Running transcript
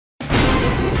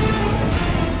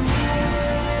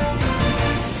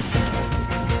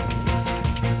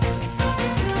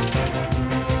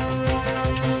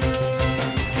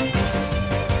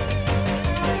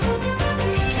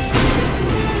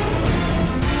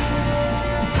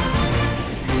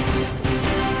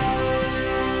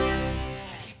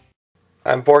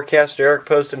I'm forecaster Eric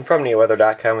Poston from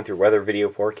NeoWeather.com with your weather video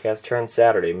forecast here on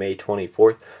Saturday, May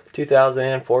 24th,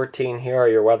 2014. Here are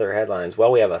your weather headlines.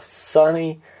 Well, we have a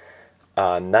sunny,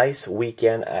 nice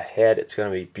weekend ahead. It's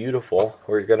going to be beautiful.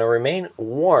 We're going to remain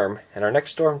warm, and our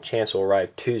next storm chance will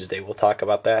arrive Tuesday. We'll talk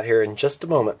about that here in just a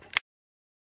moment.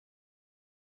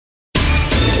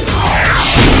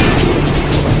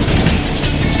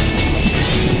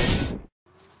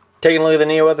 Taking a look at the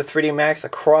NeoWeather 3D Max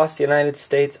across the United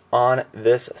States on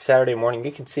this Saturday morning,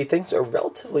 you can see things are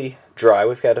relatively dry.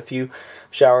 We've got a few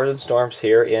showers and storms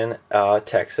here in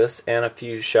Texas, and a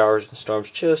few showers and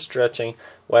storms just stretching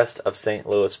west of St.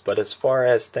 Louis. But as far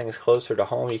as things closer to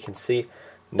home, you can see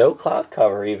no cloud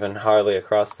cover even hardly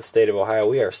across the state of Ohio.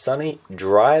 We are sunny,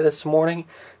 dry this morning.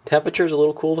 Temperatures a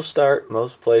little cool to start.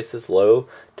 Most places low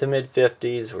to mid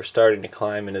 50s. We're starting to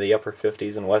climb into the upper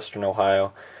 50s in western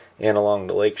Ohio and along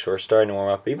the lakeshore, starting to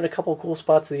warm up. Even a couple of cool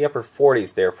spots in the upper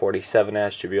 40s there, 47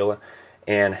 Ashtabula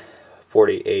and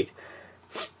 48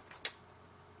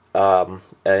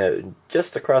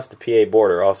 just across the PA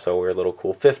border. Also, we're a little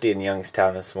cool, 50 in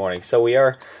Youngstown this morning. So we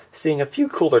are seeing a few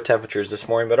cooler temperatures this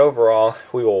morning, but overall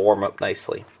we will warm up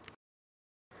nicely.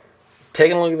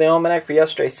 Taking a look at the almanac for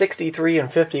yesterday, 63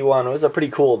 and 51. It was a pretty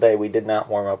cool day. We did not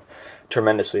warm up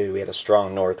tremendously. We had a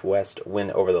strong northwest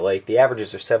wind over the lake. The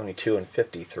averages are 72 and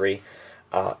 53.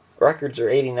 Records are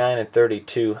 89 and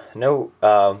 32. No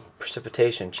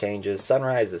precipitation changes.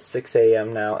 Sunrise is 6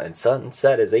 a.m. now, and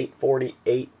sunset is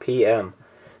 8:48 p.m.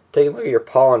 Take a look at your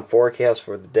pollen forecast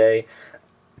for the day.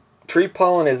 Tree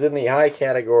pollen is in the high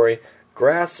category.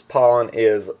 Grass pollen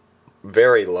is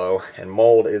very low, and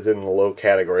mold is in the low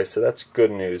category, so that's good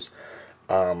news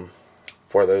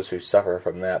for those who suffer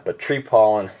from that. But tree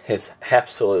pollen is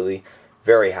absolutely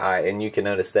very high, and you can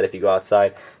notice that if you go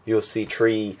outside, you'll see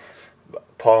tree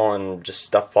pollen, just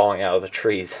stuff falling out of the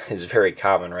trees is very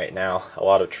common right now. A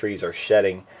lot of trees are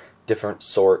shedding different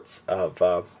sorts of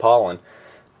pollen.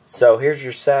 So here's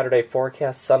your Saturday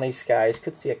forecast. Sunny skies.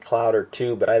 Could see a cloud or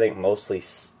two, but I think mostly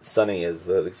sunny is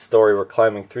the story. We're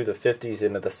climbing through the 50s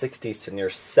into the 60s to near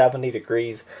 70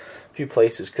 degrees. A few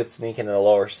places could sneak into the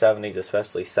lower 70s,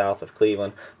 especially south of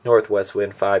Cleveland. Northwest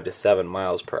wind 5 to 7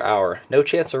 miles per hour. No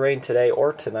chance of rain today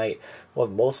or tonight. We'll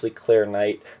have mostly clear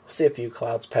night. We'll see a few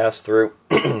clouds pass through.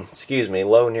 Excuse me.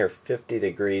 Low near 50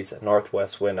 degrees.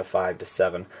 Northwest wind of 5 to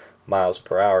 7 miles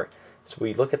per hour. So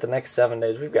we look at the next 7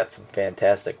 days, we've got some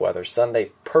fantastic weather.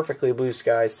 Sunday, perfectly blue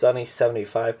skies, sunny,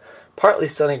 75. Partly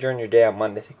sunny during your day on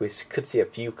Monday. I think we could see a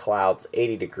few clouds,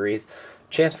 80 degrees.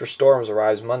 Chance for storms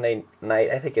arrives Monday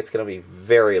night. I think it's going to be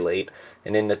very late.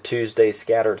 And into Tuesday,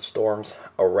 scattered storms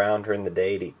around during the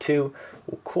day, 82.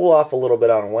 We'll cool off a little bit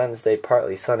on Wednesday,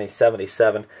 partly sunny,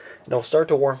 77. And it'll start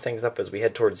to warm things up as we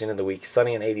head towards the end of the week.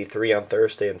 Sunny and 83 on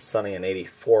Thursday and sunny and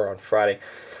 84 on Friday.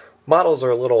 Models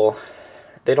are a little...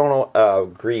 They don't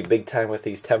agree big time with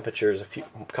these temperatures. A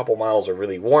couple miles are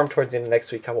really warm towards the end of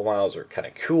next week. A couple miles are kind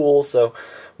of cool, so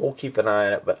we'll keep an eye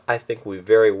on it. But I think we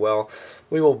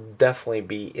will definitely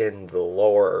be in the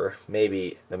lower, or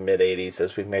maybe the mid 80s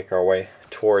as we make our way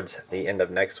towards the end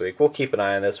of next week. We'll keep an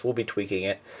eye on this. We'll be tweaking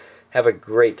it. Have a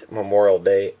great Memorial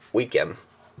Day weekend.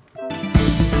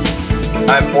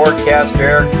 I'm forecaster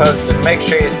Eric Poston. Make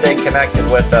sure you stay connected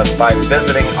with us by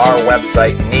visiting our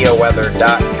website,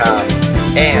 NeoWeather.com.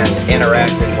 and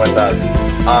interacting with us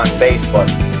on Facebook,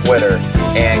 Twitter,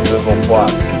 and Google+.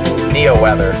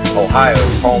 NeoWeather,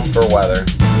 Ohio's home for weather.